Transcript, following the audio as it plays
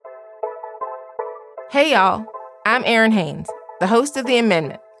Hey, y'all. I'm Erin Haynes, the host of The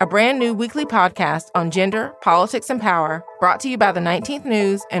Amendment, a brand new weekly podcast on gender, politics, and power, brought to you by the 19th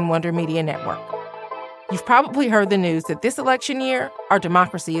News and Wonder Media Network. You've probably heard the news that this election year, our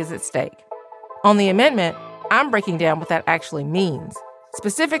democracy is at stake. On The Amendment, I'm breaking down what that actually means,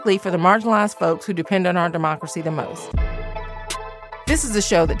 specifically for the marginalized folks who depend on our democracy the most. This is a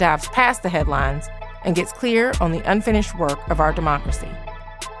show that dives past the headlines and gets clear on the unfinished work of our democracy.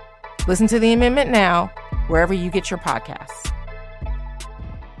 Listen to The Amendment now, wherever you get your podcasts.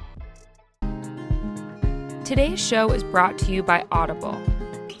 Today's show is brought to you by Audible.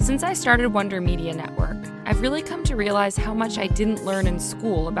 Since I started Wonder Media Network, I've really come to realize how much I didn't learn in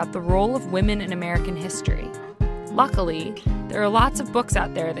school about the role of women in American history. Luckily, there are lots of books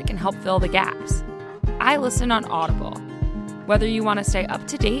out there that can help fill the gaps. I listen on Audible. Whether you want to stay up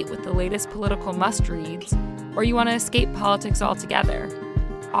to date with the latest political must-reads, or you want to escape politics altogether,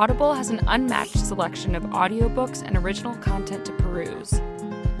 Audible has an unmatched selection of audiobooks and original content to peruse.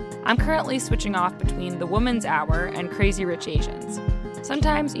 I'm currently switching off between The Woman's Hour and Crazy Rich Asians.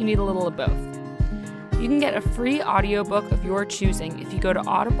 Sometimes you need a little of both. You can get a free audiobook of your choosing if you go to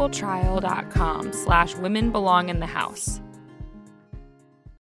audibletrial.com/womenbelonginthehouse.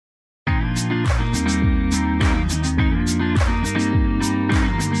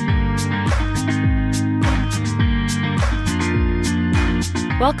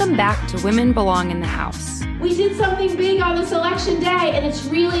 Welcome back to Women Belong in the House. We did something big on this election day, and it's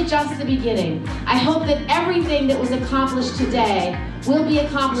really just the beginning. I hope that everything that was accomplished today will be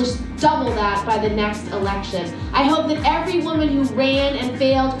accomplished double that by the next election. I hope that every woman who ran and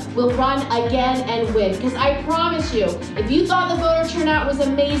failed will run again and win. Because I promise you, if you thought the voter turnout was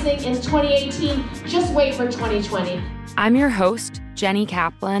amazing in 2018, just wait for 2020. I'm your host, Jenny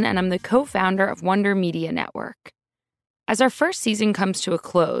Kaplan, and I'm the co-founder of Wonder Media Network. As our first season comes to a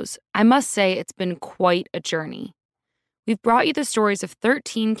close, I must say it's been quite a journey. We've brought you the stories of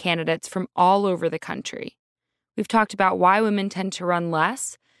 13 candidates from all over the country. We've talked about why women tend to run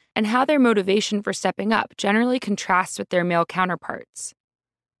less and how their motivation for stepping up generally contrasts with their male counterparts.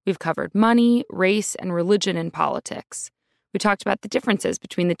 We've covered money, race, and religion in politics. We talked about the differences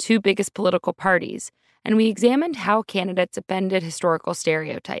between the two biggest political parties, and we examined how candidates upended historical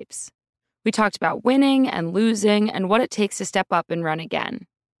stereotypes. We talked about winning and losing and what it takes to step up and run again.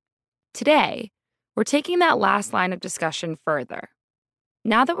 Today, we're taking that last line of discussion further.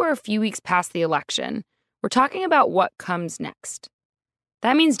 Now that we're a few weeks past the election, we're talking about what comes next.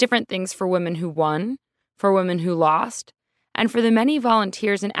 That means different things for women who won, for women who lost, and for the many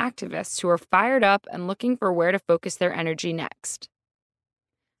volunteers and activists who are fired up and looking for where to focus their energy next.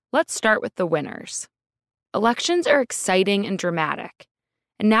 Let's start with the winners. Elections are exciting and dramatic.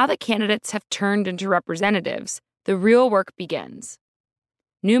 And now that candidates have turned into representatives, the real work begins.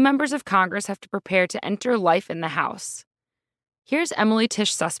 New members of Congress have to prepare to enter life in the House. Here's Emily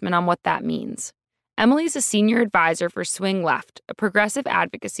Tish Sussman on what that means. Emily's a senior advisor for Swing Left, a progressive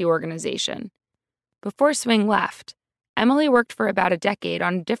advocacy organization. Before Swing Left, Emily worked for about a decade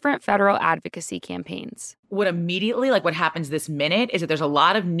on different federal advocacy campaigns. What happens this minute is that there's a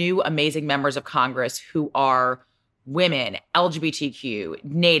lot of new, amazing members of Congress who are women, LGBTQ,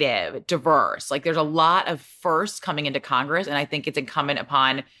 Native, diverse. There's a lot of firsts coming into Congress, and I think it's incumbent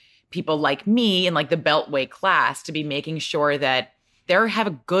upon people like me and the Beltway class to be making sure that they have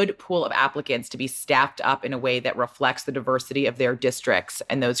a good pool of applicants to be staffed up in a way that reflects the diversity of their districts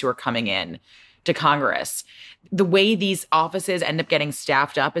and those who are coming in to Congress. The way these offices end up getting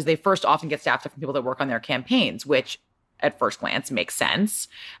staffed up is they first often get staffed up from people that work on their campaigns, which at first glance makes sense.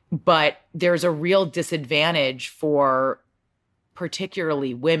 But there's a real disadvantage for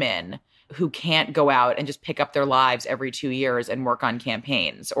particularly women who can't go out and just pick up their lives every 2 years and work on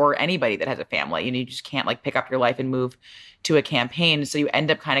campaigns, or anybody that has a family. You just can't pick up your life and move to a campaign. So you end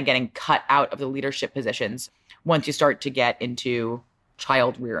up kind of getting cut out of the leadership positions once you start to get into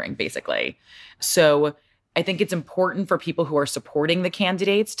child rearing, basically. So I think it's important for people who are supporting the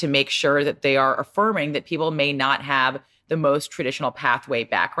candidates to make sure that they are affirming that people may not have the most traditional pathway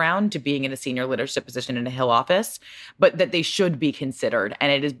background to being in a senior leadership position in a Hill office, but that they should be considered.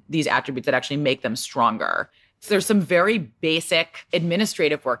 And it is these attributes that actually make them stronger. So there's some very basic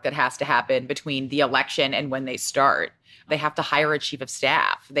administrative work that has to happen between the election and when they start. They have to hire a chief of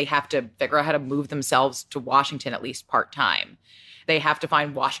staff. They have to figure out how to move themselves to Washington at least part-time. They have to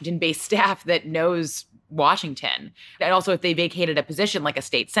find Washington-based staff that knows Washington. And also, if they vacated a position like a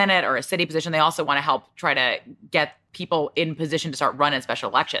state senate or a city position, they also want to help try to get people in position to start running special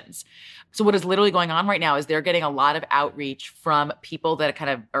elections. So what is literally going on right now is they're getting a lot of outreach from people that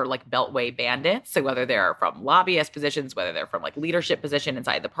kind of are like Beltway bandits. So whether they're from lobbyist positions, whether they're from like leadership position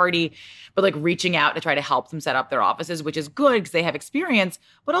inside the party, but like reaching out to try to help them set up their offices, which is good because they have experience.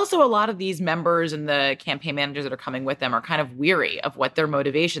 But also a lot of these members and the campaign managers that are coming with them are kind of weary of what their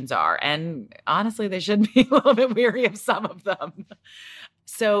motivations are. And honestly, they should be a little bit weary of some of them.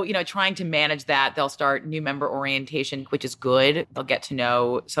 So, trying to manage that, they'll start new member orientation, which is good. They'll get to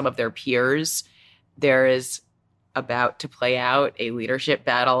know some of their peers. There is about to play out a leadership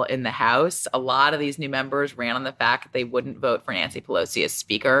battle in the House. A lot of these new members ran on the fact that they wouldn't vote for Nancy Pelosi as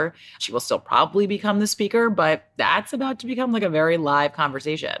Speaker. She will still probably become the Speaker, but that's about to become like a very live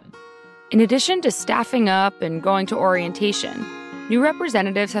conversation. In addition to staffing up and going to orientation, new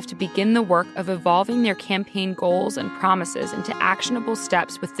representatives have to begin the work of evolving their campaign goals and promises into actionable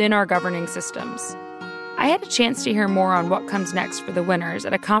steps within our governing systems. I had a chance to hear more on what comes next for the winners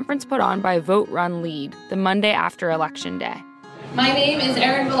at a conference put on by Vote Run Lead the Monday after Election Day. My name is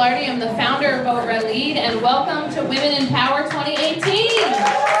Erin Velarde. I'm the founder of Vote Run Lead, and welcome to Women in Power 2018.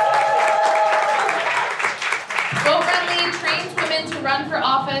 Vote Run Lead trains women to run for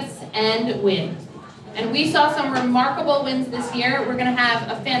office and win. And we saw some remarkable wins this year. We're going to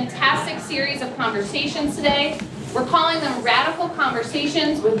have a fantastic series of conversations today. We're calling them Radical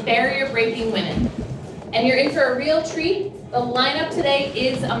Conversations with Barrier-Breaking Women. And you're in for a real treat. The lineup today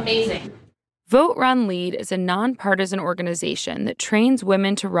is amazing. Vote Run Lead is a nonpartisan organization that trains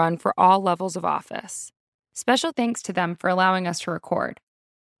women to run for all levels of office. Special thanks to them for allowing us to record.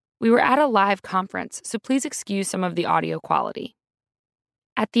 We were at a live conference, so please excuse some of the audio quality.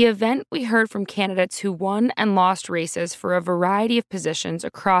 At the event, we heard from candidates who won and lost races for a variety of positions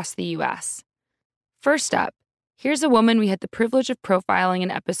across the U.S. First up, here's a woman we had the privilege of profiling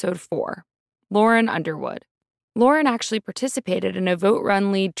in episode 4, Lauren Underwood. Lauren actually participated in a Vote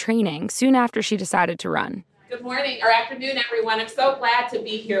Run Lead training soon after she decided to run. Good morning or afternoon, everyone. I'm so glad to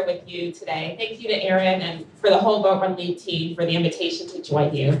be here with you today. Thank you to Erin and for the whole Vote Run Lead team for the invitation to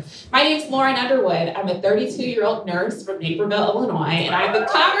join you. My name's Lauren Underwood. I'm a 32-year-old nurse from Naperville, Illinois, and I'm the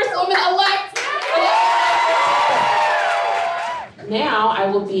Congresswoman-elect. Now I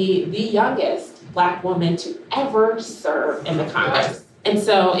will be the youngest Black woman to ever serve in the Congress. And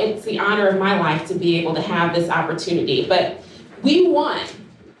so it's the honor of my life to be able to have this opportunity. But we won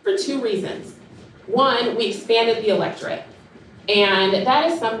for 2 reasons. One, we expanded the electorate. And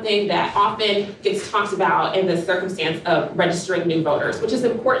that is something that often gets talked about in the circumstance of registering new voters, which is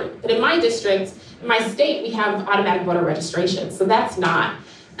important. But in my district, in my state, we have automatic voter registration. So that's not,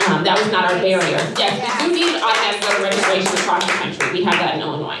 that was not our barrier. Yes, we do need automatic voter registration across the country. We have that in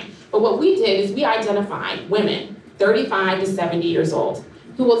Illinois. But what we did is we identified women 35 to 70 years old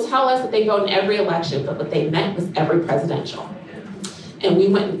who will tell us that they vote in every election, but what they meant was every presidential. And we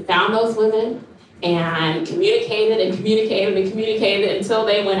went and found those women and communicated until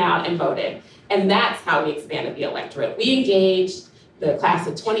they went out and voted. And that's how we expanded the electorate. We engaged the class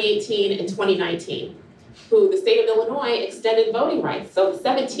of 2018 and 2019, who the state of Illinois extended voting rights. So the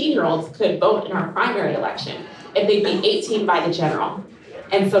 17-year-olds could vote in our primary election if they'd be 18 by the general.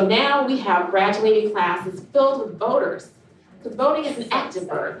 And so now we have graduating classes filled with voters, because voting is an active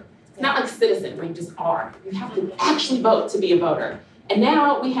verb. It's not like citizen where you just are. You have to actually vote to be a voter. And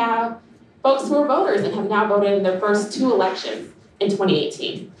now we have folks who are voters and have now voted in their first 2 elections in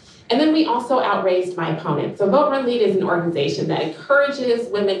 2018. And then we also outraised my opponent. So Vote Run Lead is an organization that encourages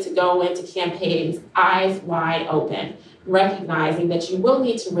women to go into campaigns eyes wide open, recognizing that you will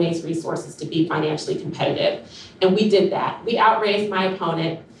need to raise resources to be financially competitive. And we did that. We outraised my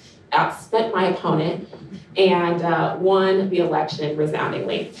opponent, outspent my opponent, and won the election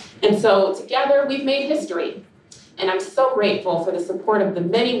resoundingly. And so together we've made history. And I'm so grateful for the support of the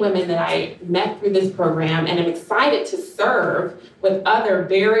many women that I met through this program, and I'm excited to serve with other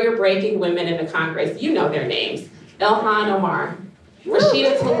barrier-breaking women in the Congress. You know their names: Ilhan Omar,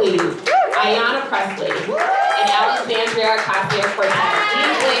 Rashida Tlaib, Ayanna Pressley, and Alexandria Ocasio-Cortez.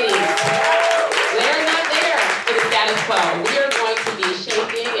 These ladies, they're not there for the status quo. We are going to be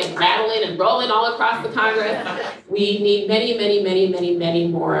shaking and rattling and rolling all across the Congress. We need many, many, many, many, many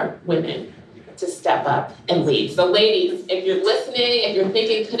more women to step up and lead. So ladies, if you're listening, if you're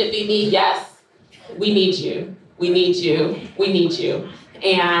thinking, could it be me? Yes, we need you. We need you. We need you.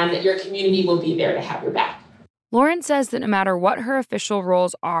 And your community will be there to have your back. Lauren says that no matter what her official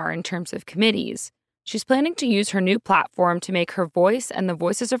roles are in terms of committees, she's planning to use her new platform to make her voice and the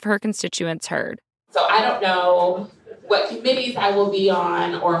voices of her constituents heard. So I don't know what committees I will be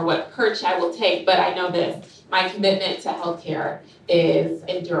on or what perch I will take, but I know this, my commitment to healthcare is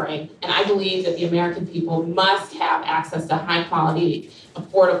enduring. And I believe that the American people must have access to high quality,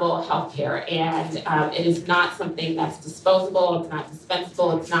 affordable healthcare. And it is not something that's disposable, it's not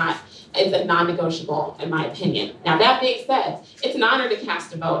dispensable, it's a non-negotiable, in my opinion. Now, that being said, it's an honor to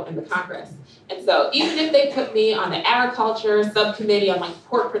cast a vote in the Congress. And so even if they put me on the agriculture subcommittee on like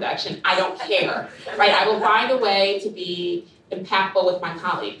pork production, I don't care, right? I will find a way to be impactful with my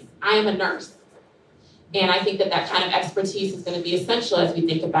colleagues. I am a nurse. And I think that kind of expertise is going to be essential as we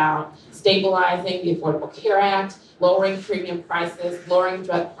think about stabilizing the Affordable Care Act, lowering premium prices, lowering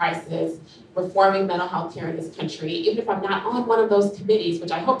drug prices, reforming mental health care in this country. Even if I'm not on one of those committees,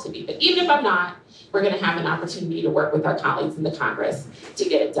 which I hope to be, but even if I'm not, we're going to have an opportunity to work with our colleagues in the Congress to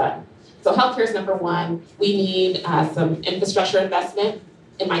get it done. So healthcare is number one. We need some infrastructure investment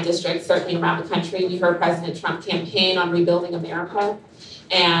in my district, certainly around the country. We heard President Trump campaign on rebuilding America,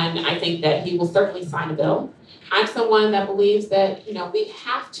 and I think that he will certainly sign a bill. I'm someone that believes that, we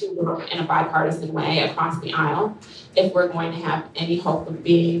have to work in a bipartisan way across the aisle if we're going to have any hope of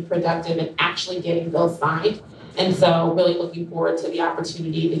being productive and actually getting bills signed. And so really looking forward to the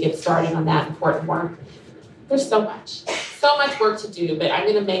opportunity to get started on that important work. There's so much work to do, but I'm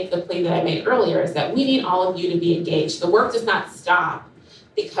going to make the plea that I made earlier is that we need all of you to be engaged. The work does not stop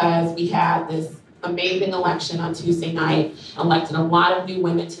because we had this amazing election on Tuesday night, elected a lot of new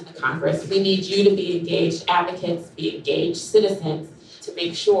women to the Congress. We need you to be engaged advocates, be engaged citizens to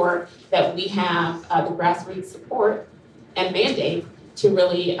make sure that we have the grassroots support and mandate to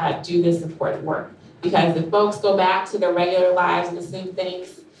really do this important work. Because if folks go back to their regular lives and assume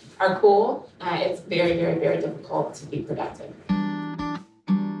things are cool, it's very, very, very difficult to be productive.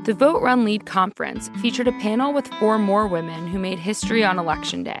 The Vote Run Lead conference featured a panel with 4 more women who made history on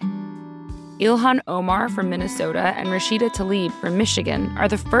Election Day. Ilhan Omar from Minnesota and Rashida Tlaib from Michigan are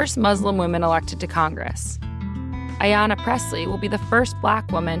the first Muslim women elected to Congress. Ayanna Pressley will be the first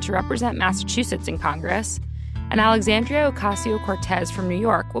Black woman to represent Massachusetts in Congress, and Alexandria Ocasio-Cortez from New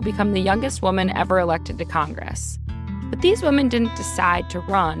York will become the youngest woman ever elected to Congress. But these women didn't decide to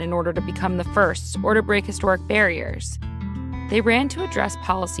run in order to become the first or to break historic barriers. They ran to address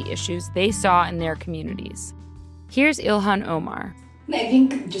policy issues they saw in their communities. Here's Ilhan Omar. I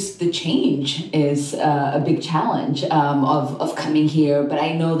think just the change is a big challenge of coming here, but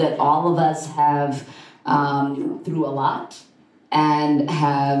I know that all of us have through a lot and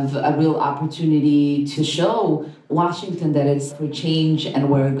have a real opportunity to show Washington that it's for change and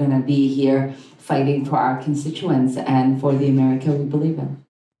we're going to be here fighting for our constituents and for the America we believe in.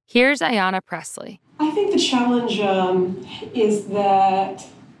 Here's Ayanna Pressley. I think the challenge is that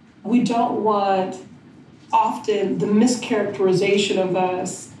we don't want often the mischaracterization of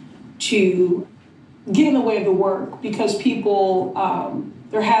us to get in the way of the work because people,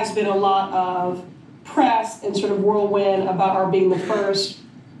 there has been a lot of press and sort of whirlwind about our being the first,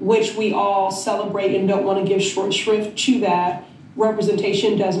 which we all celebrate and don't want to give short shrift to that.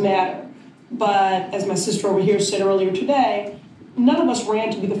 Representation does matter. But as my sister over here said earlier today, none of us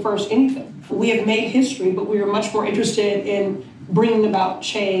ran to be the first anything. We have made history, but we are much more interested in bringing about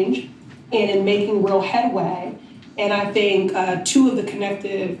change and in making real headway. And I think 2 of the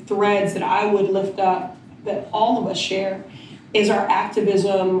connective threads that I would lift up that all of us share is our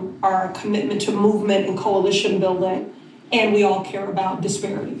activism, our commitment to movement and coalition building, and we all care about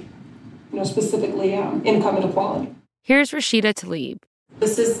disparity, specifically income inequality. Here's Rashida Tlaib.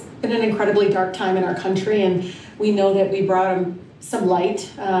 This has been an incredibly dark time in our country, and we know that we brought some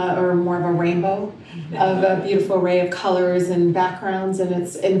light, or more of a rainbow, of a beautiful array of colors and backgrounds, and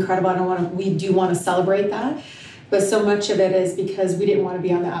it's incredible. We do want to celebrate that, but so much of it is because we didn't want to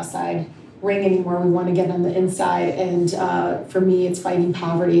be on the outside ring anymore. We want to get on the inside, and for me, it's fighting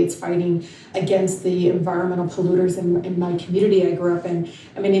poverty. It's fighting against the environmental polluters in my community I grew up in.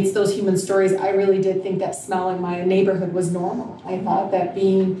 I mean, it's those human stories. I really did think that smell in my neighborhood was normal. I thought that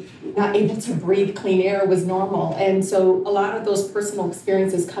being not able to breathe clean air was normal. And so a lot of those personal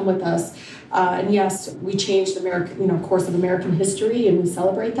experiences come with us. And yes, we changed course of American history, and we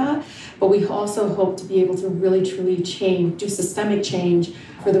celebrate that. But we also hope to be able to really, truly do systemic change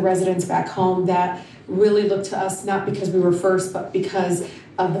for the residents back home that really look to us, not because we were first, but because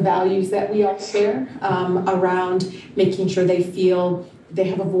of the values that we all share around making sure they feel they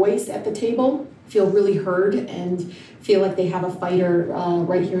have a voice at the table, feel really heard, and feel like they have a fighter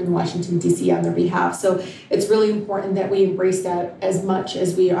right here in Washington, D.C. on their behalf. So it's really important that we embrace that as much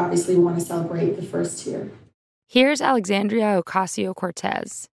as we obviously want to celebrate the first here. Here's Alexandria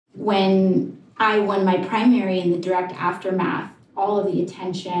Ocasio-Cortez. When I won my primary in the direct aftermath all of the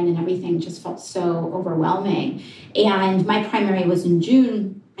attention and everything just felt so overwhelming. And my primary was in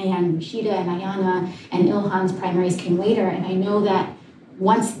June, and Rashida and Ayanna and Ilhan's primaries came later. And I know that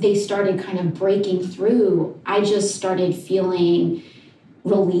once they started kind of breaking through, I just started feeling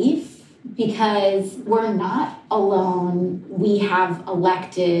relief because we're not alone. We have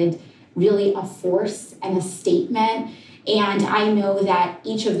elected really a force and a statement. And I know that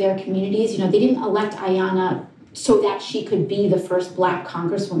each of their communities, they didn't elect Ayanna so that she could be the first Black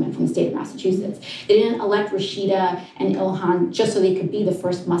congresswoman from the state of Massachusetts. They didn't elect Rashida and Ilhan just so they could be the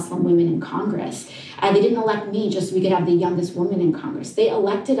first Muslim women in Congress. They didn't elect me just so we could have the youngest woman in Congress. They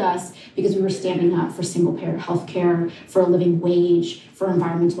elected us because we were standing up for single-payer health care, for a living wage, for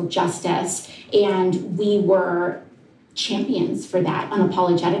environmental justice, and we were champions for that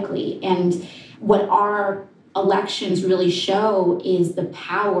unapologetically. And what our elections really show is the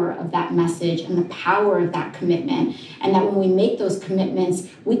power of that message and the power of that commitment, and that when we make those commitments,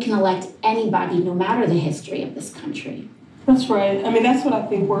 we can elect anybody, no matter the history of this country. That's right. I mean, that's what I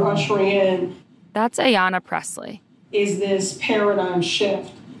think we're ushering in. That's Ayanna Pressley. Is this paradigm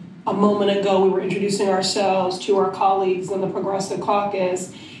shift. A moment ago, we were introducing ourselves to our colleagues in the Progressive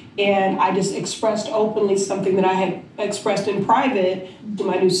Caucus, and I just expressed openly something that I had expressed in private to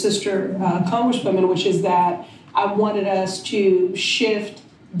my new sister congresswoman, which is that I wanted us to shift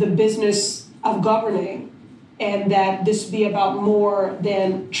the business of governing, and that this be about more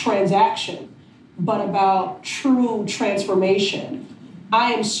than transaction, but about true transformation.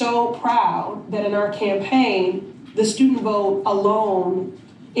 I am so proud that in our campaign, the student vote alone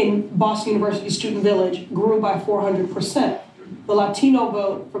in Boston University Student Village grew by 400%. The Latino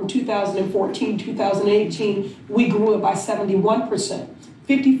vote from 2014, 2018, we grew it by 71%.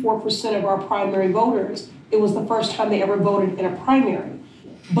 54% of our primary voters, it was the first time they ever voted in a primary.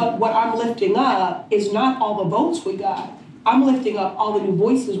 But what I'm lifting up is not all the votes we got. I'm lifting up all the new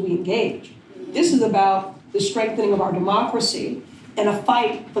voices we engage. This is about the strengthening of our democracy and a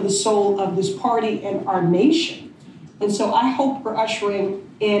fight for the soul of this party and our nation. And so I hope we're ushering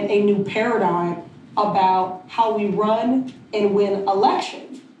in a new paradigm about how we run and win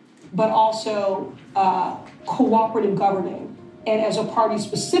elections, but also cooperative governing. And as a party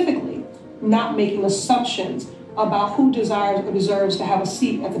specifically, not making assumptions about who desires or deserves to have a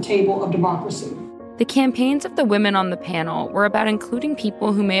seat at the table of democracy. The campaigns of the women on the panel were about including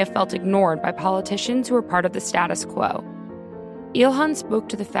people who may have felt ignored by politicians who were part of the status quo. Ilhan spoke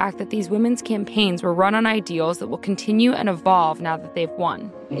to the fact that these women's campaigns were run on ideals that will continue and evolve now that they've won.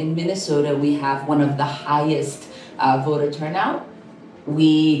 In Minnesota, we have one of the highest voter turnout.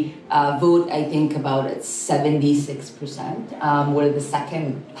 We vote, I think, about at 76%. We're the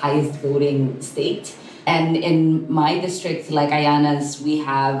second highest voting state. And in my district, like Ayanna's, we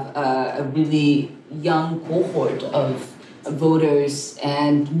have a really young cohort of voters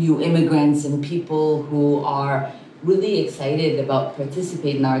and new immigrants and people who are really excited about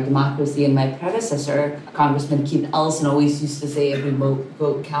participating in our democracy. And my predecessor, Congressman Keith Ellison, always used to say every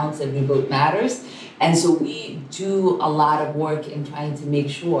vote counts, every vote matters. And so we do a lot of work in trying to make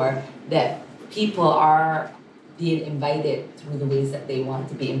sure that people are being invited through the ways that they want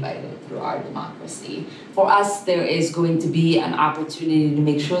to be invited through our democracy. For us, there is going to be an opportunity to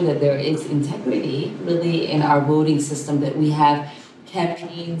make sure that there is integrity really in our voting system, that we have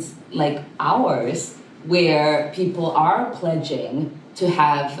campaigns like ours where people are pledging to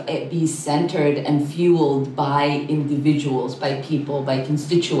have it be centered and fueled by individuals, by people, by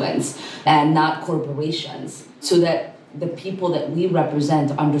constituents, and not corporations, so that the people that we represent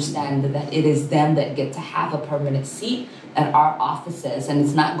understand that it is them that get to have a permanent seat at our offices, and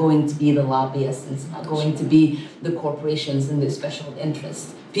it's not going to be the lobbyists, and it's not going to be the corporations and the special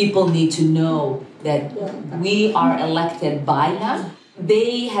interests. People need to know that we are elected by them.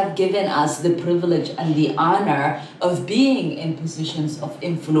 They have given us the privilege and the honor of being in positions of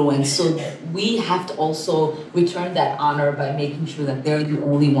influence. So we have to also return that honor by making sure that they're the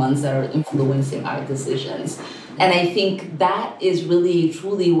only ones that are influencing our decisions. And I think that is really,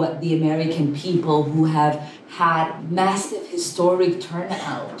 truly what the American people who have had massive historic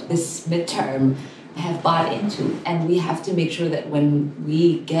turnout this midterm have bought into. And we have to make sure that when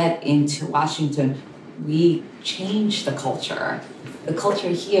we get into Washington, we change the culture. The culture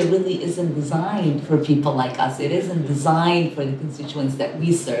here really isn't designed for people like us. It isn't designed for the constituents that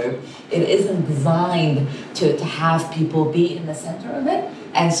we serve. It isn't designed to have people be in the center of it.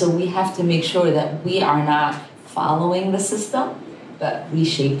 And so we have to make sure that we are not following the system, but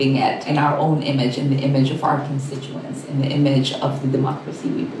reshaping it in our own image, in the image of our constituents, in the image of the democracy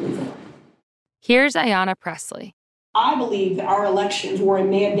we believe in. Here's Ayanna Pressley. I believe that our elections were a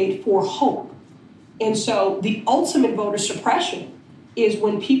mandate for hope. And so the ultimate voter suppression is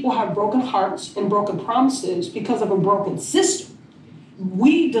when people have broken hearts and broken promises because of a broken system.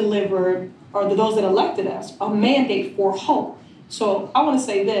 We delivered, or those that elected us, a mandate for hope. So I want to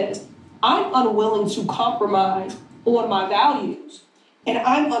say this, I'm unwilling to compromise on my values, and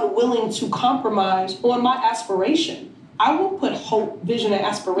I'm unwilling to compromise on my aspiration. I will put hope, vision, and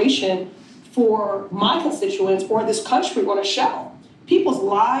aspiration for my constituents or this country on a shelf. People's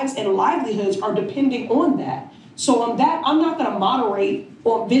lives and livelihoods are depending on that. So on that, I'm not going to moderate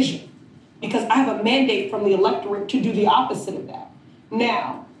on vision because I have a mandate from the electorate to do the opposite of that.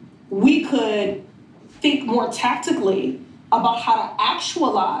 Now, we could think more tactically about how to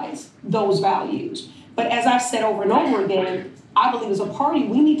actualize those values. But as I've said over and over again, I believe as a party,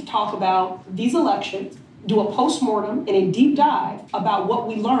 we need to talk about these elections, do a postmortem and a deep dive about what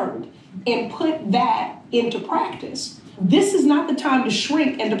we learned and put that into practice. This is not the time to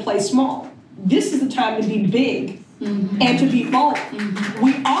shrink and to play small. This is the time to be big and to be bold.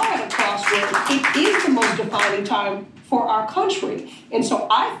 We are at a crossroads. It is the most defining time for our country. And so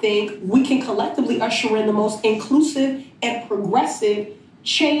I think we can collectively usher in the most inclusive and progressive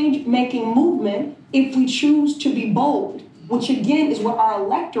change-making movement if we choose to be bold, which again is what our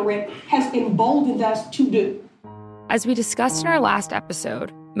electorate has emboldened us to do. As we discussed in our last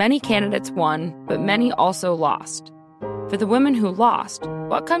episode, many candidates won, but many also lost. For the women who lost,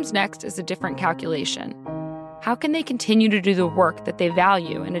 what comes next is a different calculation. How can they continue to do the work that they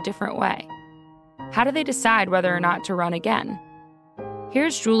value in a different way? How do they decide whether or not to run again?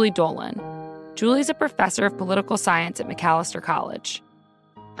 Here's Julie Dolan. Julie's a professor of political science at Macalester College.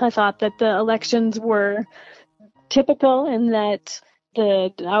 I thought that the elections were typical in that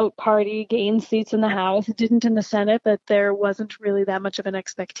the out party gained seats in the House, didn't in the Senate, but there wasn't really that much of an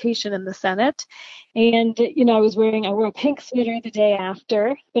expectation in the Senate. And, I wore a pink sweater the day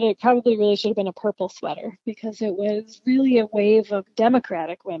after, but it probably really should have been a purple sweater because it was really a wave of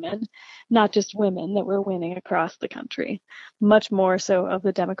Democratic women, not just women, that were winning across the country, much more so of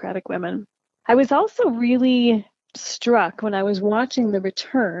the Democratic women. I was also really struck when I was watching the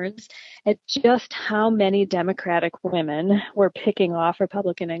returns at just how many Democratic women were picking off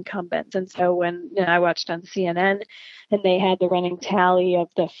Republican incumbents. And so when I watched on CNN and they had the running tally of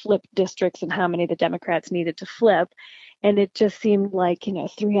the flip districts and how many the Democrats needed to flip, and it just seemed like,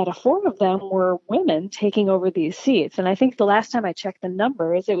 3 out of 4 of them were women taking over these seats. And I think the last time I checked the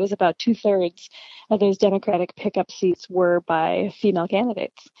numbers, it was about 2/3 of those Democratic pickup seats were by female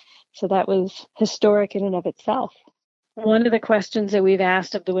candidates. So that was historic in and of itself. One of the questions that we've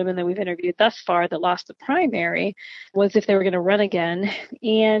asked of the women that we've interviewed thus far that lost the primary was if they were going to run again.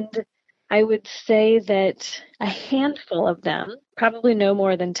 And I would say that a handful of them, probably no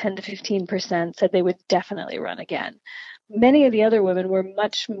more than 10 to 15%, said they would definitely run again. Many of the other women were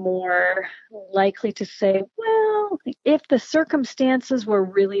much more likely to say, well, if the circumstances were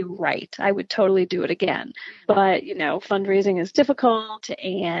really right, I would totally do it again. But, fundraising is difficult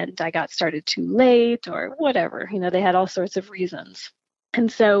and I got started too late or whatever. They had all sorts of reasons.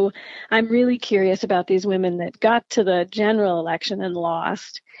 And so I'm really curious about these women that got to the general election and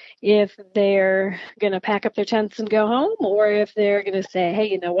lost, if they're going to pack up their tents and go home, or if they're going to say, hey,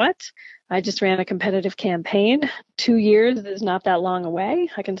 you know what? I just ran a competitive campaign. 2 years is not that long away.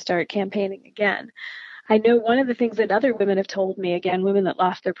 I can start campaigning again. I know one of the things that other women have told me, again, women that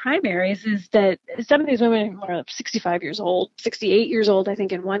lost their primaries, is that some of these women are 65 years old, 68 years old, I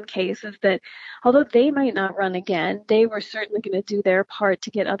think in one case, is that although they might not run again, they were certainly going to do their part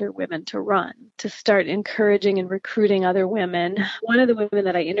to get other women to run, to start encouraging and recruiting other women. One of the women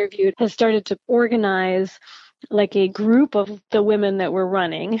that I interviewed has started to organize like a group of the women that were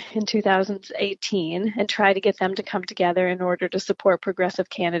running in 2018 and try to get them to come together in order to support progressive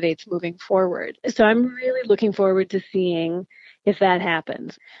candidates moving forward. So I'm really looking forward to seeing if that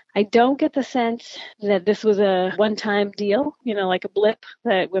happens. I don't get the sense that this was a one-time deal, like a blip,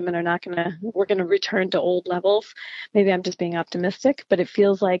 that women are we're going to return to old levels. Maybe I'm just being optimistic, but it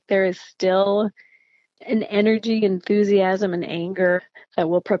feels like there is still an energy, enthusiasm, and anger that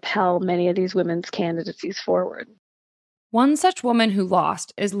will propel many of these women's candidacies forward. One such woman who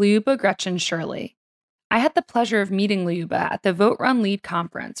lost is Liuba Gretchen Shirley. I had the pleasure of meeting Liuba at the Vote Run Lead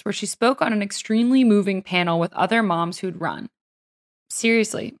conference, where she spoke on an extremely moving panel with other moms who'd run.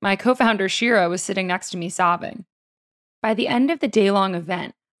 Seriously, my co-founder Shira was sitting next to me sobbing. By the end of the day-long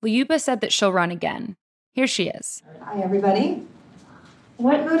event, Liuba said that she'll run again. Here she is. Hi, everybody.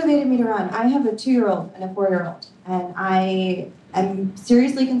 What motivated me to run? I have a 2-year-old and a 4-year-old, and I am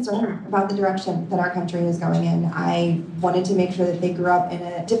seriously concerned about the direction that our country is going in. I wanted to make sure that they grew up in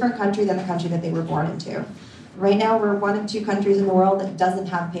a different country than the country that they were born into. Right now, we're one of 2 countries in the world that doesn't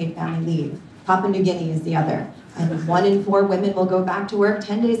have paid family leave. Papua New Guinea is the other. And 1 in 4 women will go back to work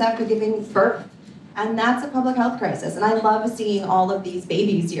 10 days after giving birth. And that's a public health crisis. And I love seeing all of these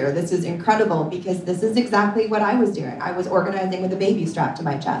babies here. This is incredible because this is exactly what I was doing. I was organizing with a baby strapped to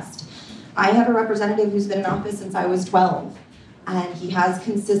my chest. I have a representative who's been in office since I was 12. And he has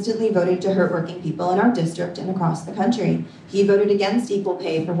consistently voted to hurt working people in our district and across the country. He voted against equal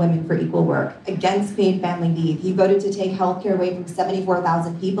pay for women for equal work, against paid family leave. He voted to take health care away from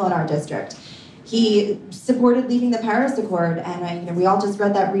 74,000 people in our district. He supported leaving the Paris Accord, and we all just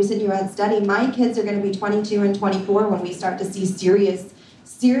read that recent UN study. My kids are going to be 22 and 24 when we start to see serious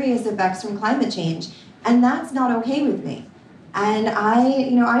effects from climate change, and that's not okay with me. And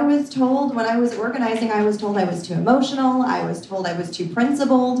I was told when I was organizing, I was told I was too emotional, I was told I was too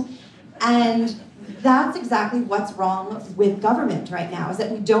principled, and that's exactly what's wrong with government right now, is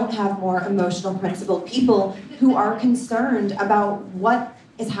that we don't have more emotional, principled people who are concerned about what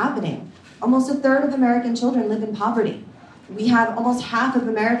is happening. Almost a third of American children live in poverty. We have almost half of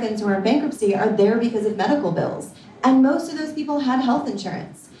Americans who are in bankruptcy are there because of medical bills. And most of those people had health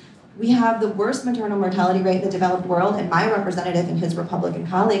insurance. We have the worst maternal mortality rate in the developed world, and my representative and his Republican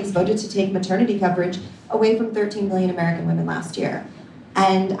colleagues voted to take maternity coverage away from 13 million American women last year.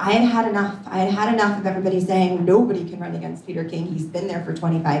 And I had had enough. I had had enough of everybody saying nobody can run against Peter King. He's been there for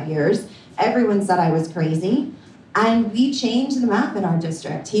 25 years. Everyone said I was crazy. And we changed the map in our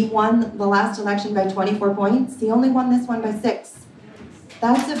district. He won the last election by 24 points. He only won this one by 6.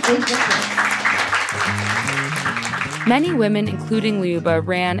 That's a big difference. Many women, including Liuba,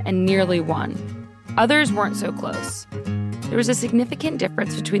 ran and nearly won. Others weren't so close. There was a significant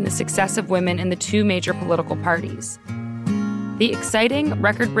difference between the success of women in the 2 major political parties. The exciting,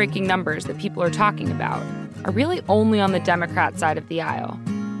 record-breaking numbers that people are talking about are really only on the Democrat side of the aisle.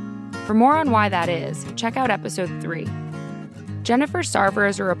 For more on why that is, check out episode 3. Jennifer Sarver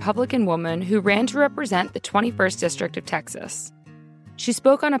is a Republican woman who ran to represent the 21st District of Texas. She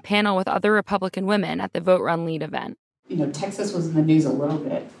spoke on a panel with other Republican women at the Vote Run Lead event. Texas was in the news a little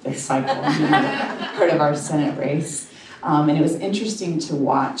bit this cycle. Heard of our Senate race. And it was interesting to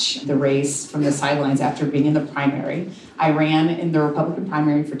watch the race from the sidelines after being in the primary. I ran in the Republican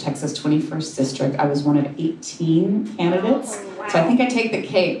primary for Texas 21st District. I was one of 18 candidates. So I think I take the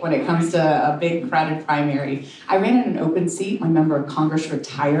cake when it comes to a big, crowded primary. I ran in an open seat. My member of Congress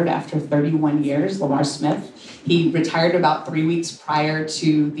retired after 31 years, Lamar Smith. He retired about 3 weeks prior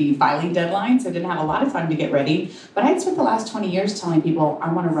to the filing deadline, so didn't have a lot of time to get ready. But I'd spent the last 20 years telling people,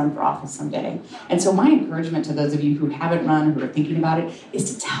 I want to run for office someday. And so my encouragement to those of you who haven't run, who are thinking about it,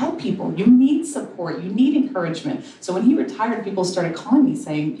 is to tell people you need support, you need encouragement. So when he retired, people started calling me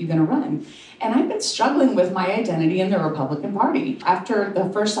saying, you're going to run. And I've been struggling with my identity in the Republican Party. After the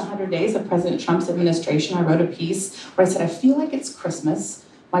first 100 days of President Trump's administration, I wrote a piece where I said, I feel like it's Christmas,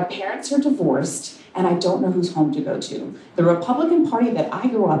 my parents are divorced, and I don't know whose home to go to. The Republican Party that I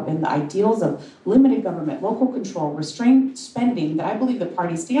grew up in, the ideals of limited government, local control, restrained spending that I believe the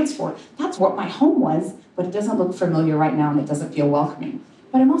party stands for, that's what my home was, but it doesn't look familiar right now and it doesn't feel welcoming.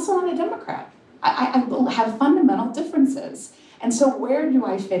 But I'm also not a Democrat. I have fundamental differences. And so where do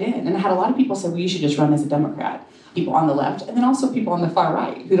I fit in? And I had a lot of people say, well, you should just run as a Democrat. People on the left, and then also people on the far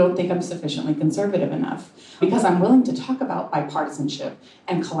right who don't think I'm sufficiently conservative enough, because I'm willing to talk about bipartisanship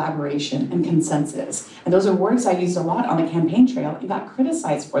and collaboration and consensus. And those are words I used a lot on the campaign trail and got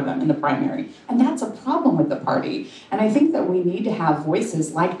criticized for them in the primary. And that's a problem with the party. And I think that we need to have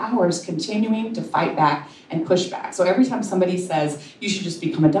voices like ours continuing to fight back and push back. So every time somebody says, you should just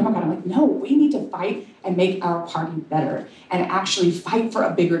become a Democrat, I'm like, no, we need to fight and make our party better and actually fight for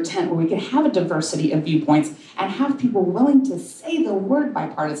a bigger tent where we can have a diversity of viewpoints and have people willing to say the word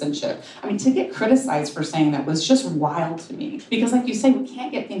bipartisanship. I mean, to get criticized for saying that was just wild to me. Because like you say, we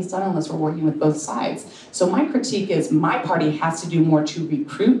can't get things done unless we're working with both sides. So my critique is my party has to do more to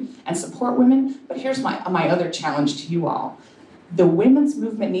recruit and support women. But here's my other challenge to you all. The women's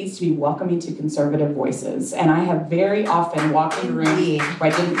movement needs to be welcoming to conservative voices. And I have very often walked in rooms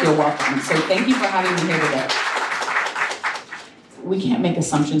where I didn't feel welcome. So thank you for having me here today. We can't make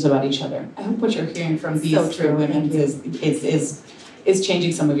assumptions about each other. I hope what you're hearing from these three women is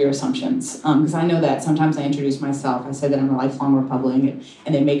changing some of your assumptions. Because I know that sometimes I introduce myself, I say that I'm a lifelong Republican,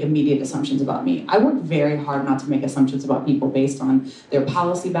 and they make immediate assumptions about me. I work very hard not to make assumptions about people based on their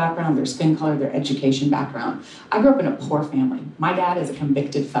policy background, their skin color, their education background. I grew up in a poor family. My dad is a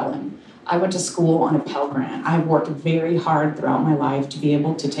convicted felon. I went to school on a Pell Grant. I've worked very hard throughout my life to be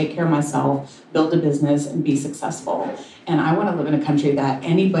able to take care of myself, build a business, and be successful. And I want to live in a country that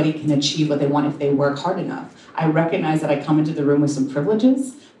anybody can achieve what they want if they work hard enough. I recognize that I come into the room with some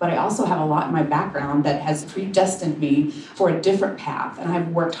privileges, but I also have a lot in my background that has predestined me for a different path, and I've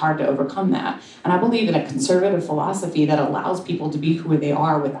worked hard to overcome that. And I believe in a conservative philosophy that allows people to be who they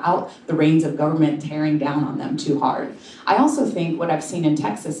are without the reins of government tearing down on them too hard. I also think what I've seen in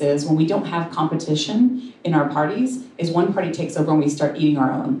Texas is when we don't have competition in our parties, is one party takes over and we start eating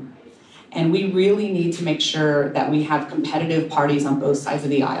our own. And we really need to make sure that we have competitive parties on both sides of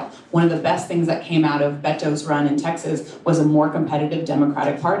the aisle. One of the best things that came out of Beto's run in Texas was a more competitive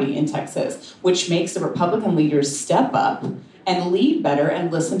Democratic Party in Texas, which makes the Republican leaders step up and lead better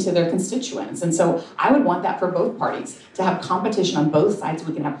and listen to their constituents. And so I would want that for both parties, to have competition on both sides.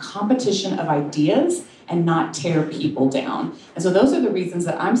 We can have competition of ideas and not tear people down. And so those are the reasons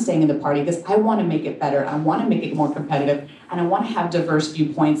that I'm staying in the party, because I want to make it better. I want to make it more competitive. And I want to have diverse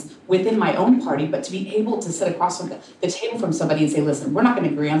viewpoints within my own party, but to be able to sit across from the table from somebody and say, listen, we're not going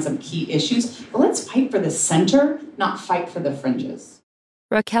to agree on some key issues, but let's fight for the center, not fight for the fringes.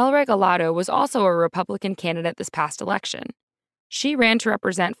 Raquel Regalado was also a Republican candidate this past election. She ran to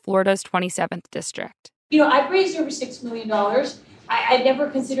represent Florida's 27th district. I've raised over $6 million. I never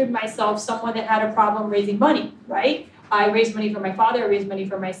considered myself someone that had a problem raising money, right? I raised money for my father, I raised money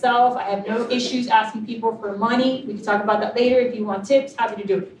for myself. I have no issues asking people for money. We can talk about that later. If you want tips, happy to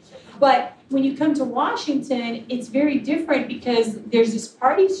do it. But when you come to Washington, it's very different because there's this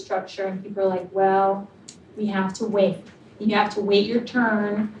party structure and people are like, well, we have to wait. You have to wait your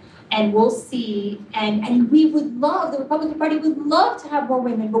turn and we'll see. And we would love, the Republican Party would love to have more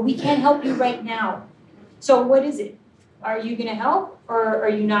women, but we can't help you right now. So what is it? Are you going to help or are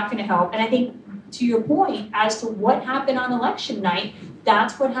you not going to help? And I think to your point as to what happened on election night,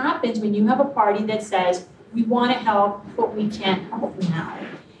 that's what happens when you have a party that says, we want to help, but we can't help now.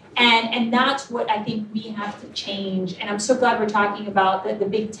 And that's what I think we have to change. And I'm so glad we're talking about the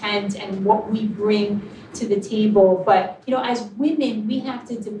big tent and what we bring to the table. But, as women, we have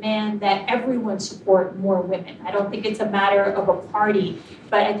to demand that everyone support more women. I don't think it's a matter of a party,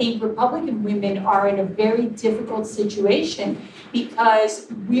 but I think Republican women are in a very difficult situation because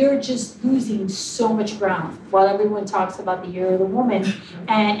we're just losing so much ground while everyone talks about the Year of the Woman.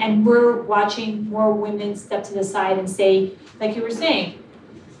 And we're watching more women step to the side and say, like you were saying,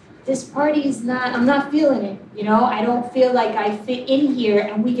 this party is not, I'm not feeling it, I don't feel like I fit in here,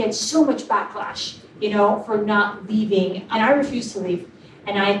 and we get so much backlash, for not leaving, and I refuse to leave,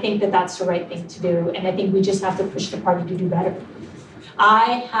 and I think that that's the right thing to do, and I think we just have to push the party to do better.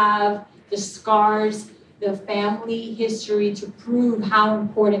 I have the scars, the family history to prove how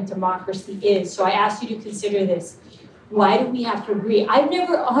important democracy is, so I ask you to consider this. Why do we have to agree? I've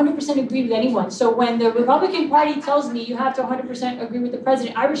never 100% agreed with anyone. So when the Republican Party tells me you have to 100% agree with the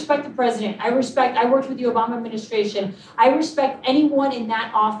president, I respect the president. I worked with the Obama administration. I respect anyone in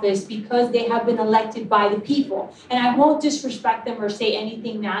that office because they have been elected by the people. And I won't disrespect them or say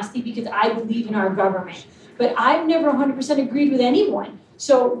anything nasty because I believe in our government. But I've never 100% agreed with anyone.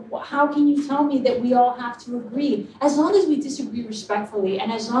 So how can you tell me that we all have to agree? As long as we disagree respectfully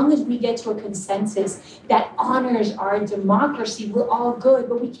and as long as we get to a consensus that honors our democracy, we're all good.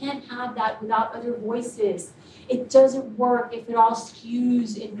 But we can't have that without other voices. It doesn't work if it all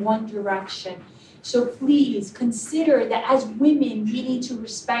skews in one direction. So please consider that as women, we need to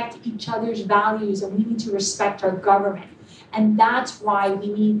respect each other's values and we need to respect our government. And that's why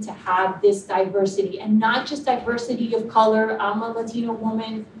we need to have this diversity, and not just diversity of color. I'm a Latino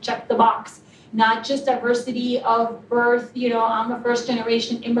woman, check the box. Not just diversity of birth, I'm a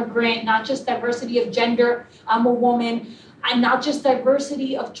first-generation immigrant. Not just diversity of gender, I'm a woman. And not just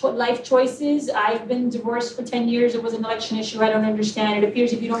diversity of life choices. I've been divorced for 10 years. It was an election issue. I don't understand. It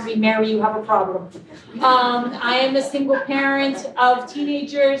appears if you don't remarry, you have a problem. I am a single parent of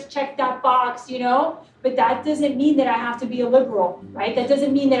teenagers. Check that box, But that doesn't mean that I have to be a liberal, right? That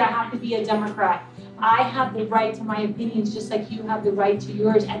doesn't mean that I have to be a Democrat. I have the right to my opinions just like you have the right to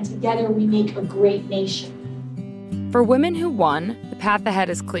yours. And together we make a great nation. For women who won, the path ahead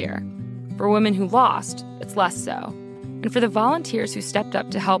is clear. For women who lost, it's less so. And for the volunteers who stepped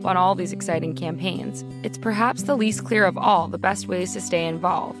up to help on all these exciting campaigns, it's perhaps the least clear of all the best ways to stay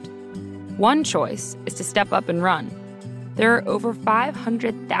involved. One choice is to step up and run. There are over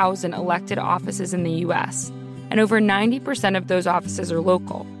 500,000 elected offices in the U.S., and over 90% of those offices are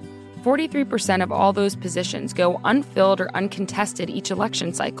local. 43% of all those positions go unfilled or uncontested each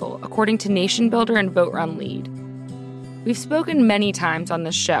election cycle, according to Nation Builder and Vote Run Lead. We've spoken many times on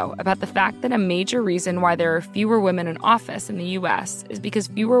this show about the fact that a major reason why there are fewer women in office in the U.S. is because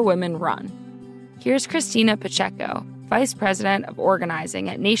fewer women run. Here's Christina Pacheco, Vice President of Organizing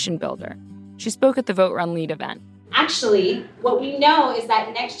at Nation Builder. She spoke at the Vote Run Lead event. Actually, what we know is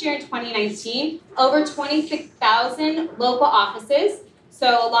that next year in 2019, over 26,000 local offices,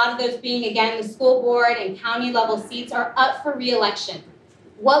 so a lot of those being, again, the school board and county level seats, are up for re-election.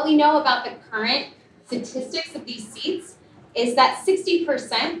 What we know about the current statistics of these seats is that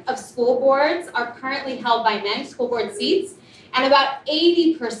 60% of school boards are currently held by men, school board seats, and about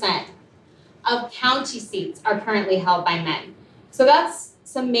 80% of county seats are currently held by men. So that's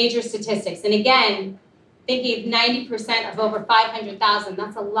some major statistics. And again, thinking of 90% of over 500,000,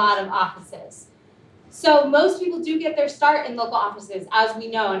 that's a lot of offices. So most people do get their start in local offices, as we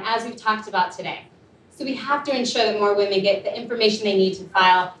know and as we've talked about today. So we have to ensure that more women get the information they need to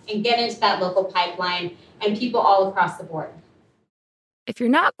file and get into that local pipeline, and people all across the board. If you're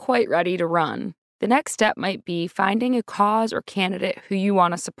not quite ready to run, the next step might be finding a cause or candidate who you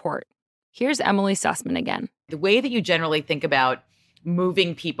want to support. Here's Emily Sussman again. The way that you generally think about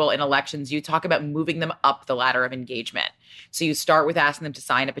moving people in elections, you talk about moving them up the ladder of engagement. So you start with asking them to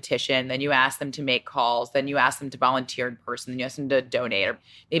sign a petition, then you ask them to make calls, then you ask them to volunteer in person, then you ask them to donate, or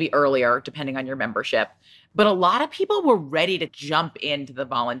maybe earlier, depending on your membership. But a lot of people were ready to jump into the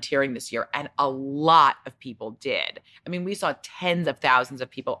volunteering this year, and a lot of people did. I mean, we saw tens of thousands of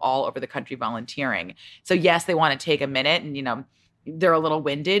people all over the country volunteering. So yes, they want to take a minute and, they're a little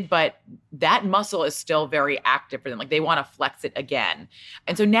winded, but that muscle is still very active for them. Like, they want to flex it again.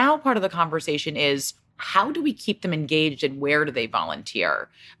 And so now part of the conversation is, how do we keep them engaged and where do they volunteer?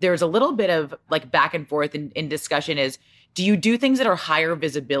 There's a little bit of like back and forth in discussion is, do you do things that are higher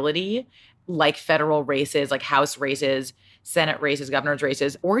visibility, like federal races, like House races, Senate races, governor's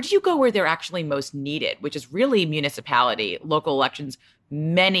races, or do you go where they're actually most needed, which is really municipality, local elections?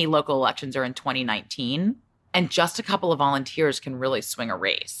 Many local elections are in 2019. And just a couple of volunteers can really swing a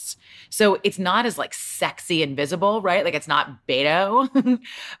race. So it's not as like sexy and visible, right? Like, it's not Beto,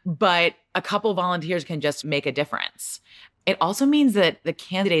 but a couple volunteers can just make a difference. It also means that the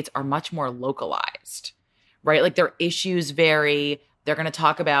candidates are much more localized, right? Like, their issues vary. They're going to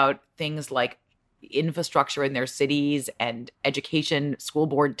talk about things like infrastructure in their cities and education, school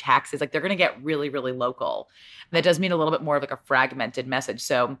board taxes. Like, they're going to get really, really local. And that does mean a little bit more of like a fragmented message.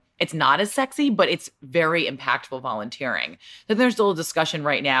 So it's not as sexy, but it's very impactful volunteering. So there's still a discussion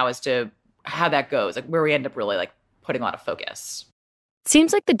right now as to how that goes, like where we end up really like putting a lot of focus. It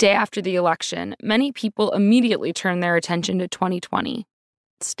seems like the day after the election, many people immediately turn their attention to 2020.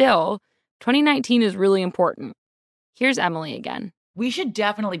 Still, 2019 is really important. Here's Emily again. We should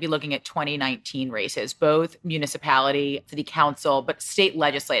definitely be looking at 2019 races, both municipality, city council, but state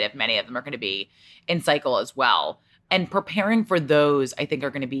legislative. Many of them are going to be in cycle as well. And preparing for those, I think, are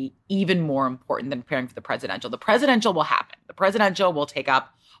going to be even more important than preparing for the presidential. The presidential will happen. The presidential will take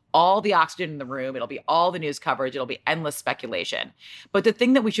up all the oxygen in the room. It'll be all the news coverage. It'll be endless speculation. But the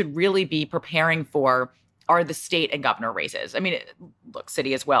thing that we should really be preparing for are the state and governor races. I mean, look,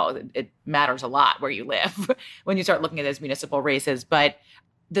 city as well. It matters a lot where you live when you start looking at those municipal races. But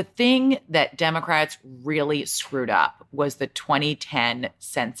the thing that Democrats really screwed up was the 2010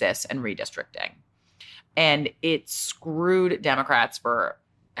 census and redistricting. And it screwed Democrats for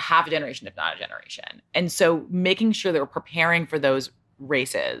half a generation, if not a generation. And so making sure that we're preparing for those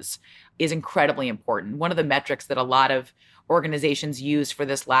races is incredibly important. One of the metrics that a lot of organizations used for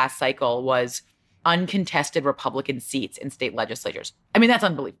this last cycle was uncontested Republican seats in state legislatures. I mean, that's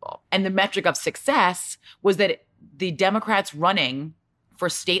unbelievable. And the metric of success was that the Democrats running for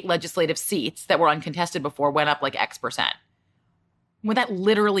state legislative seats that were uncontested before went up like X%. What that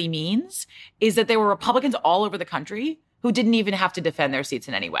literally means is that there were Republicans all over the country who didn't even have to defend their seats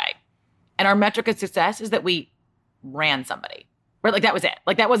in any way. And our metric of success is that we ran somebody. Right? Like, that was it.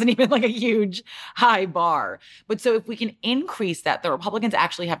 Like, that wasn't even like a huge high bar. But so if we can increase that, the Republicans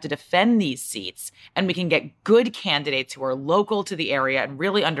actually have to defend these seats, and we can get good candidates who are local to the area and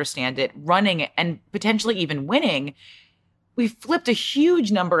really understand it, running and potentially even winning. We flipped a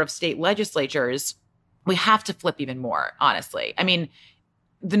huge number of state legislatures. We have to flip even more, honestly. I mean,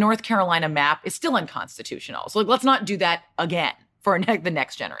 the North Carolina map is still unconstitutional. So let's not do that again for the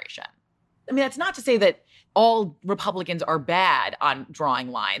next generation. I mean, that's not to say that all Republicans are bad on drawing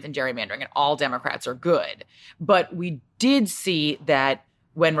lines and gerrymandering and all Democrats are good. But we did see that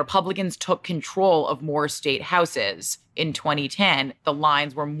when Republicans took control of more state houses in 2010, the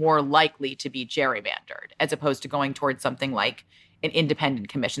lines were more likely to be gerrymandered as opposed to going towards something like an independent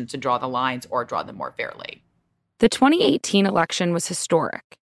commission to draw the lines or draw them more fairly. The 2018 election was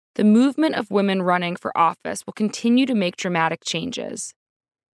historic. the movement of women running for office will continue to make dramatic changes.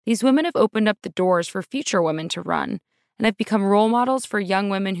 These women have opened up the doors for future women to run and have become role models for young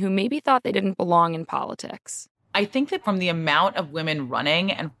women who maybe thought they didn't belong in politics. I think that from the amount of women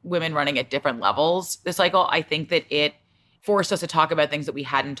running and women running at different levels this cycle, I think that it forced us to talk about things that we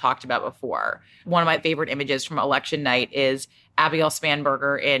hadn't talked about before. One of my favorite images from election night is Abigail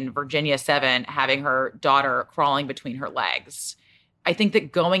Spanberger in Virginia 7 having her daughter crawling between her legs. I think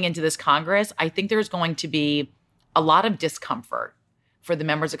that going into this Congress, I think there's going to be a lot of discomfort for the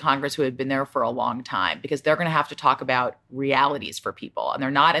members of Congress who have been there for a long time, because they're going to have to talk about realities for people, and they're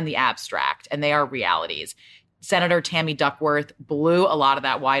not in the abstract, and they are realities. Senator Tammy Duckworth blew a lot of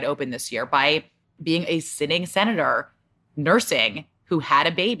that wide open this year by being a sitting senator nursing who had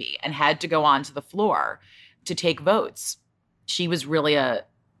a baby and had to go onto the floor to take votes. She was really a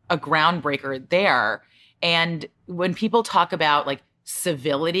groundbreaker there. And when people talk about like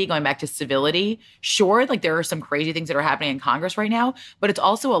civility, going back to civility, sure, like there are some crazy things that are happening in Congress right now, but it's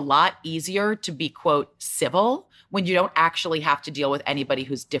also a lot easier to be, quote, civil when you don't actually have to deal with anybody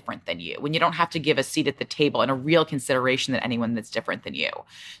who's different than you, when you don't have to give a seat at the table and a real consideration to anyone that's different than you.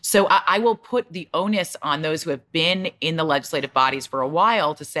 So I will put the onus on those who have been in the legislative bodies for a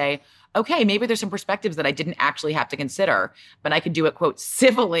while to say, okay, maybe there's some perspectives that I didn't actually have to consider, but I could do it, quote,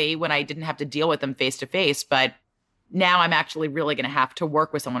 civilly when I didn't have to deal with them face to face. But now I'm actually really going to have to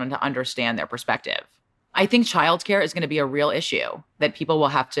work with someone to understand their perspective. I think childcare is going to be a real issue that people will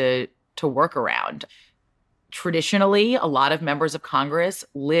have to work around. Traditionally, a lot of members of Congress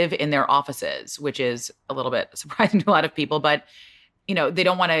live in their offices, which is a little bit surprising to a lot of people, but you know, they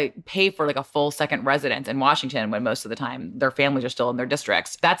don't want to pay for like a full second residence in Washington when most of the time their families are still in their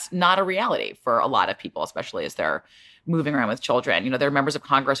districts. That's not a reality for a lot of people, especially as they're moving around with children. You know, there are members of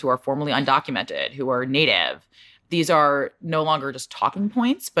Congress who are formerly undocumented, who are Native. These are no longer just talking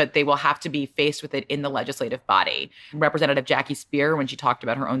points, but they will have to be faced with it in the legislative body. Representative Jackie Speer, when she talked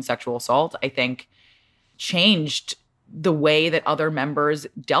about her own sexual assault, I think changed the way that other members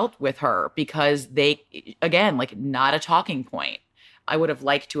dealt with her because they, again, like not a talking point. I would have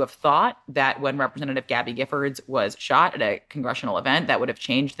liked to have thought that when Representative Gabby Giffords was shot at a congressional event, that would have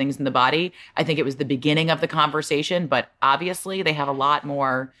changed things in the body. I think it was the beginning of the conversation, but obviously they have a lot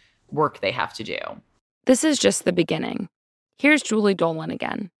more work they have to do. This is just the beginning. Here's Julie Dolan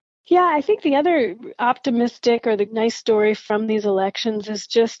again. Yeah, I think the other optimistic or the nice story from these elections is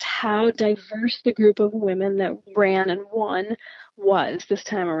just how diverse the group of women that ran and won was this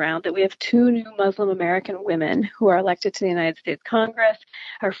time around, that we have 2 new Muslim American women who are elected to the United States Congress,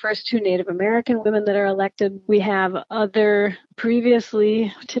 our first 2 Native American women that are elected. We have other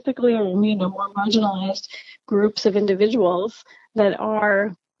previously, typically, more marginalized groups of individuals that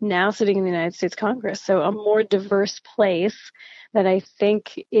are now sitting in the United States Congress. So a more diverse place that I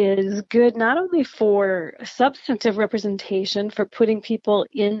think is good not only for substantive representation, for putting people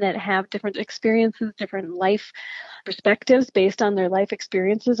in that have different experiences, different life perspectives based on their life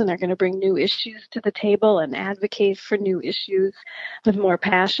experiences, and are going to bring new issues to the table and advocate for new issues with more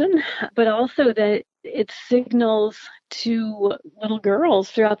passion, but also that it signals to little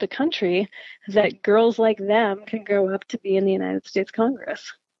girls throughout the country that girls like them can grow up to be in the United States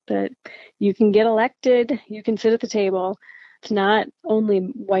Congress, that you can get elected, you can sit at the table. It's not only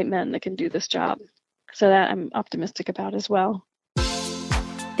white men that can do this job. So that I'm optimistic about as well.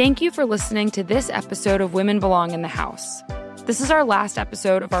 Thank you for listening to this episode of Women Belong in the House. This is our last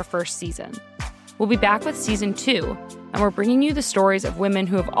episode of our first season. We'll be back with season 2, and we're bringing you the stories of women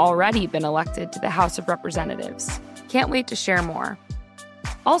who have already been elected to the House of Representatives. Can't wait to share more.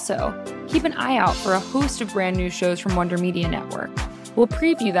 Also, keep an eye out for a host of brand new shows from Wonder Media Network. We'll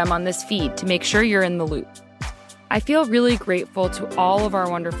preview them on this feed to make sure you're in the loop. I feel really grateful to all of our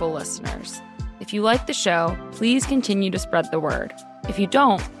wonderful listeners. If you like the show, please continue to spread the word. If you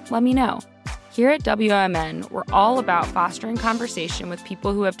don't, let me know. Here at WMN, we're all about fostering conversation with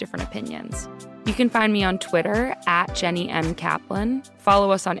people who have different opinions. You can find me on Twitter at Jenny M. Kaplan,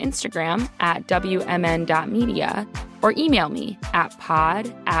 follow us on Instagram at WMN.media, or email me at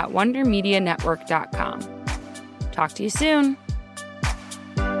pod@wondermedianetwork.com. Talk to you soon.